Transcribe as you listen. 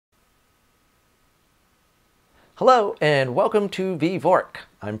Hello and welcome to VVork.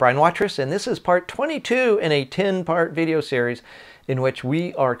 I'm Brian Watrous and this is part 22 in a 10-part video series in which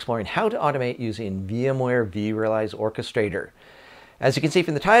we are exploring how to automate using VMware vRealize Orchestrator. As you can see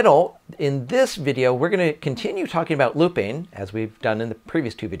from the title, in this video we're going to continue talking about looping as we've done in the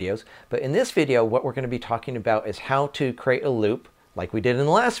previous two videos, but in this video what we're going to be talking about is how to create a loop like we did in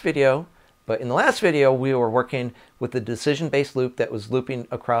the last video. But in the last video, we were working with the decision-based loop that was looping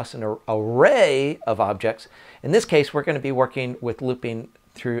across an array of objects. In this case, we're going to be working with looping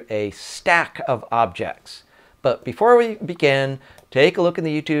through a stack of objects. But before we begin, take a look in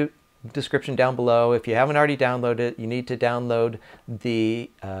the YouTube description down below. If you haven't already downloaded it, you need to download the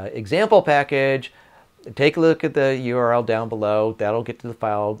example package. Take a look at the URL down below. That'll get to the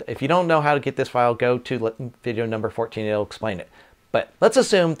file. If you don't know how to get this file, go to video number 14. It'll explain it. But let's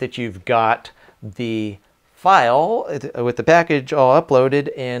assume that you've got the file with the package all uploaded,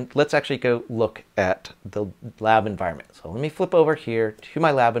 and let's actually go look at the lab environment. So let me flip over here to my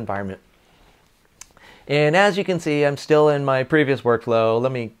lab environment. And as you can see, I'm still in my previous workflow.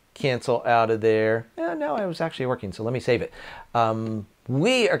 Let me cancel out of there. No, I was actually working, so let me save it.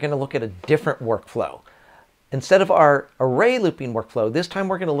 We are going to look at a different workflow. Instead of our array looping workflow, this time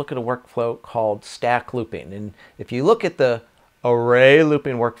we're going to look at a workflow called stack looping. And if you look at the array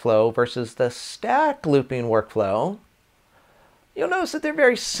looping workflow versus the stack looping workflow, you'll notice that they're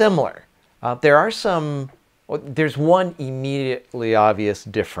very similar. There's one immediately obvious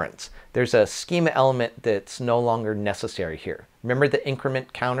difference. There's a schema element that's no longer necessary here. Remember the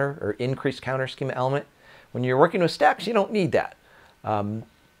increment counter or increase counter schema element? When you're working with stacks, you don't need that.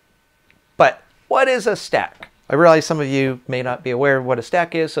 But what is a stack? I realize some of you may not be aware of what a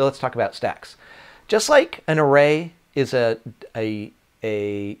stack is, so let's talk about stacks. Just like an array is a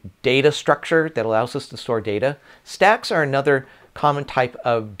data structure that allows us to store data, stacks are another common type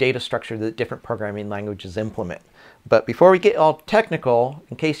of data structure that different programming languages implement. But before we get all technical,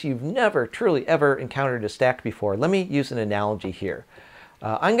 in case you've never truly ever encountered a stack before, let me use an analogy here.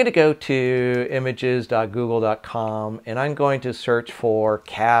 I'm going to go to images.google.com and I'm going to search for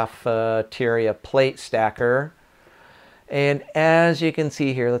cafeteria plate stacker. And as you can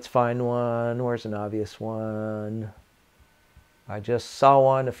see here, let's find one. Where's an obvious one? I just saw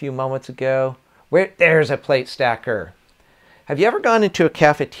one a few moments ago. There's a plate stacker. Have you ever gone into a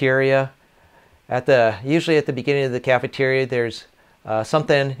cafeteria? Usually at the beginning of the cafeteria, there's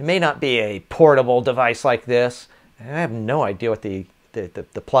something. It may not be a portable device like this. I have no idea what the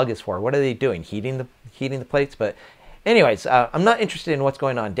plug is for. What are they doing? Heating the plates? But anyways, I'm not interested in what's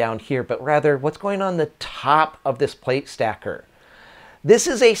going on down here, but rather what's going on the top of this plate stacker. This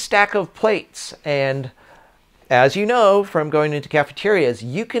is a stack of plates, and as you know from going into cafeterias,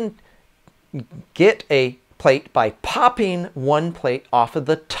 you can get a plate by popping one plate off of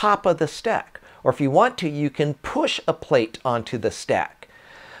the top of the stack. Or if you want to, you can push a plate onto the stack.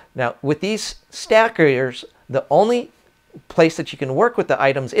 Now, with these stackers, the only place that you can work with the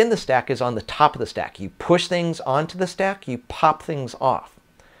items in the stack is on the top of the stack. You push things onto the stack, you pop things off.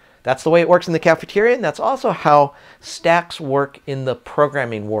 That's the way it works in the cafeteria, and that's also how stacks work in the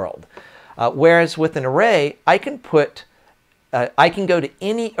programming world. Whereas with an array, I can go to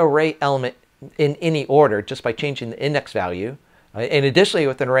any array element in any order just by changing the index value. And additionally,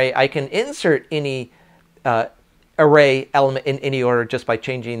 with an array, I can insert any array element in any order just by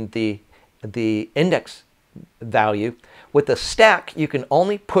changing the index value. With a stack, you can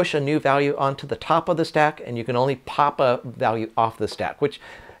only push a new value onto the top of the stack, and you can only pop a value off the stack, which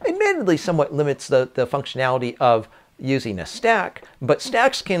admittedly somewhat limits the functionality of using a stack, but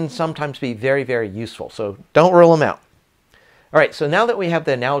stacks can sometimes be very, very useful, so don't rule them out. All right, so now that we have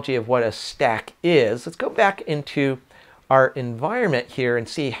the analogy of what a stack is, let's go back into our environment here and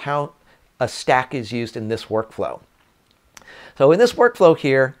see how a stack is used in this workflow. So in this workflow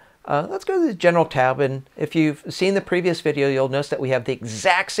here, let's go to the General tab, and if you've seen the previous video, you'll notice that we have the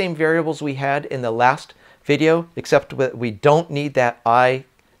exact same variables we had in the last video, except we don't need that I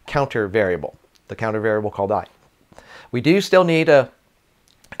counter variable, the counter variable called I. We do still need an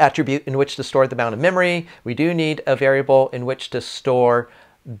attribute in which to store the amount of memory. We do need a variable in which to store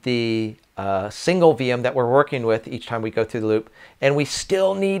the single VM that we're working with each time we go through the loop. And we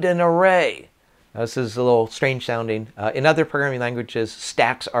still need an array. Now, this is a little strange sounding. In other programming languages,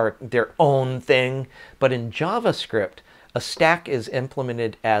 stacks are their own thing. But in JavaScript, a stack is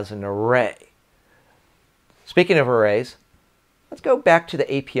implemented as an array. Speaking of arrays, let's go back to the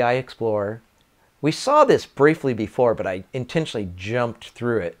API Explorer. We saw this briefly before, but I intentionally jumped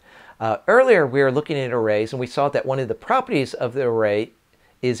through it. Earlier, we were looking at arrays, and we saw that one of the properties of the array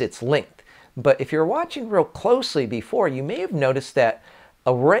is its length. But if you're watching real closely before, you may have noticed that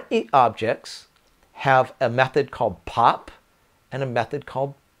array objects have a method called pop and a method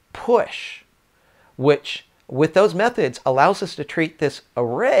called push, which with those methods allows us to treat this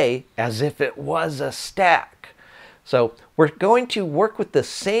array as if it was a stack. So we're going to work with the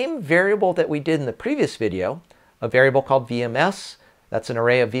same variable that we did in the previous video, a variable called VMS. That's an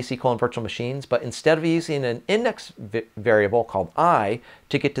array of vSQL and virtual machines, but instead of using an index variable called I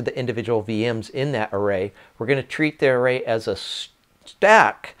to get to the individual VMs in that array, we're going to treat the array as a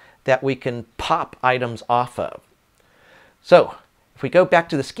stack that we can pop items off of. So if we go back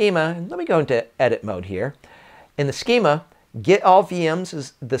to the schema, and let me go into edit mode here. In the schema, get all VMs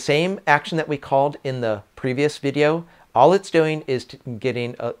is the same action that we called in the previous video. All it's doing is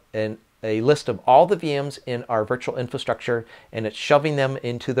getting a list of all the VMs in our virtual infrastructure, and it's shoving them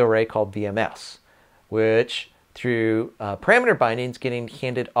into the array called VMS, which through parameter bindings getting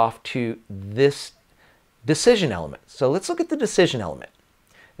handed off to this decision element. So let's look at the decision element.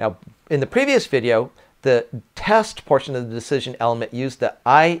 Now, in the previous video, the test portion of the decision element used the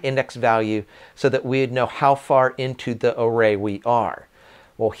I index value so that we'd know how far into the array we are.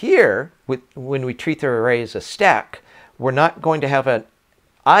 Well, here, when we treat the array as a stack, we're not going to have an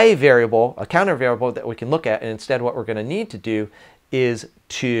I variable, a counter variable that we can look at, and instead what we're going to need to do is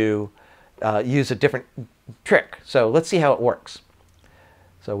to use a different trick. So let's see how it works.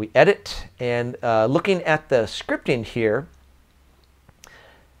 So we edit, and looking at the scripting here,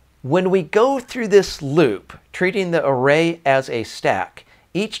 when we go through this loop, treating the array as a stack,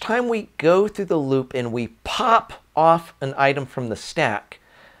 each time we go through the loop and we pop off an item from the stack,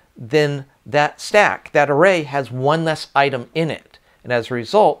 then that stack, that array, has one less item in it. And as a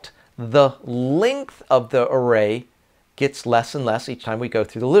result, the length of the array gets less and less each time we go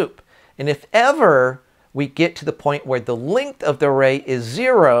through the loop. And if ever we get to the point where the length of the array is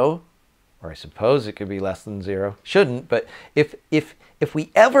 0, or I suppose it could be less than 0, shouldn't, but if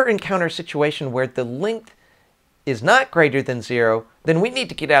we ever encounter a situation where the length is not greater than 0, then we need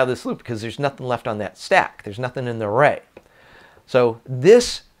to get out of this loop because there's nothing left on that stack. There's nothing in the array. So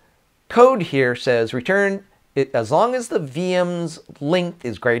this code here says return it as long as the VM's length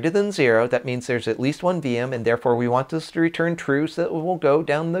is greater than 0. That means there's at least one VM, and therefore we want this to return true so that it will go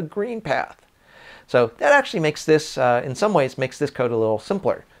down the green path. So that actually makes this, in some ways, makes this code a little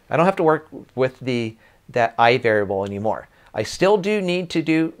simpler. I don't have to work with that I variable anymore. I still do need to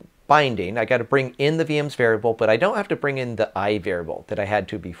do binding. I got to bring in the VM's variable, but I don't have to bring in the I variable that I had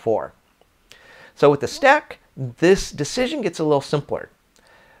to before. So with the stack, this decision gets a little simpler.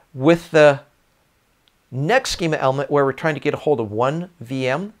 With the next schema element where we're trying to get a hold of one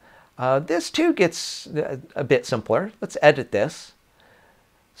VM, this too gets a bit simpler. Let's edit this.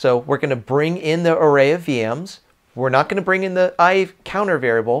 So we're going to bring in the array of VMs. We're not going to bring in the I counter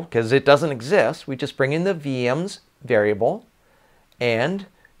variable because it doesn't exist. We just bring in the VMs variable, and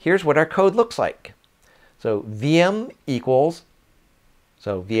here's what our code looks like. So VM equals,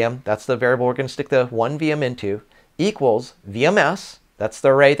 so VM, that's the variable we're going to stick the one VM into, equals VMS, that's the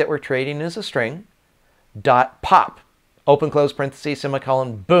array that we're trading as a string, dot pop, open close parentheses,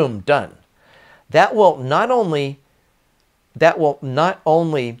 semicolon, boom, done. That will not only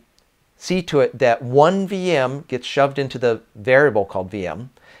see to it that one VM gets shoved into the variable called VM,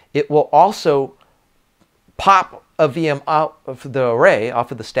 it will also pop a VM out of the array,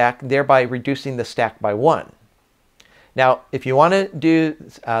 off of the stack, thereby reducing the stack by 1. Now, if you want to do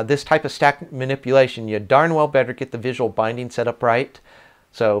this type of stack manipulation, you darn well better get the visual binding set up right.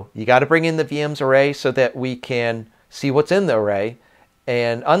 So you got to bring in the VMs array so that we can see what's in the array.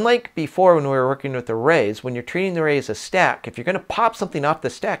 And unlike before when we were working with arrays, when you're treating the array as a stack, if you're going to pop something off the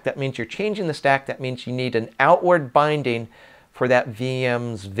stack, that means you're changing the stack. That means you need an outward binding for that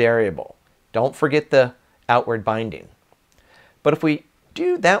VM's variable. Don't forget the outward binding. But if we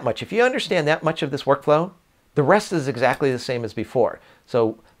do that much, if you understand that much of this workflow, the rest is exactly the same as before.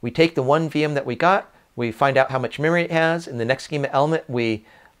 So we take the one VM that we got, we find out how much memory it has. In the next schema element, we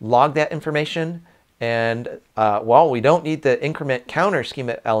log that information. And well, we don't need the increment counter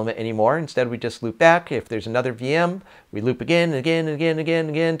schema element anymore. Instead, we just loop back. If there's another VM, we loop again and again and again and again and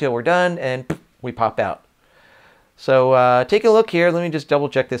again until we're done, and we pop out. So take a look here. Let me just double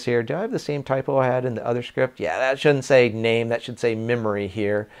check this here. Do I have the same typo I had in the other script? Yeah, that shouldn't say name. That should say memory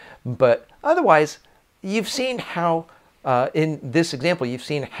here. But otherwise, you've seen how, in this example, you've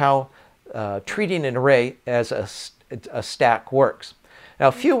seen how treating an array as a stack works. Now,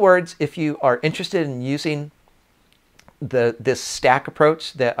 a few words if you are interested in using this stack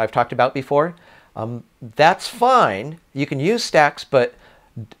approach that I've talked about before. That's fine. You can use stacks, but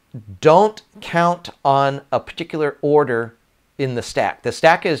don't count on a particular order in the stack. The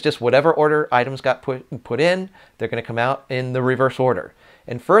stack is just whatever order items got put in, they're going to come out in the reverse order.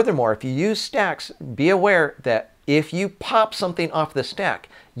 And furthermore, if you use stacks, be aware that if you pop something off the stack,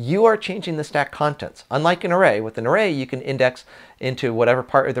 you are changing the stack contents. Unlike an array, with an array you can index into whatever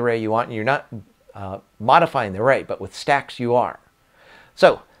part of the array you want and you're not modifying the array, but with stacks you are.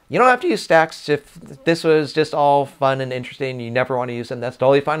 So you don't have to use stacks. If this was just all fun and interesting, you never want to use them, that's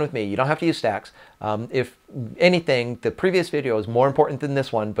totally fine with me. You don't have to use stacks. If anything, the previous video is more important than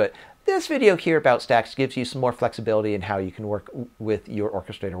this one, but this video here about stacks gives you some more flexibility in how you can work with your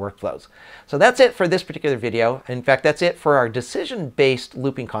Orchestrator workflows. So that's it for this particular video. In fact, that's it for our decision-based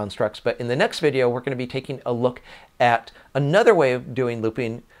looping constructs. But in the next video, we're going to be taking a look at another way of doing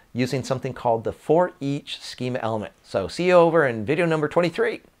looping using something called the for each schema element. So see you over in video number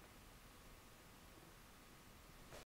 23.